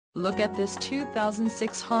Look at this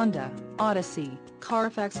 2006 Honda Odyssey.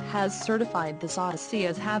 Carfax has certified this Odyssey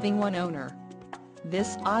as having one owner.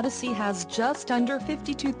 This Odyssey has just under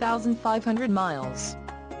 52,500 miles.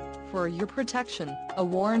 For your protection, a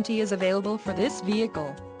warranty is available for this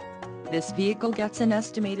vehicle. This vehicle gets an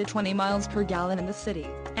estimated 20 miles per gallon in the city,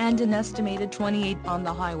 and an estimated 28 on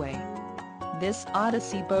the highway. This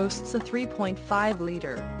Odyssey boasts a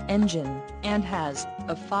 3.5-liter engine, and has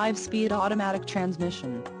a 5-speed automatic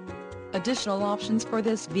transmission. Additional options for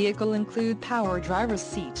this vehicle include power driver's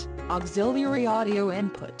seat, auxiliary audio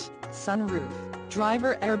input, sunroof,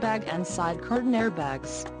 driver airbag and side curtain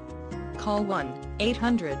airbags. Call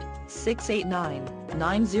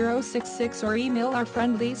 1-800-689-9066 or email our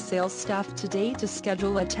friendly sales staff today to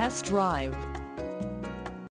schedule a test drive.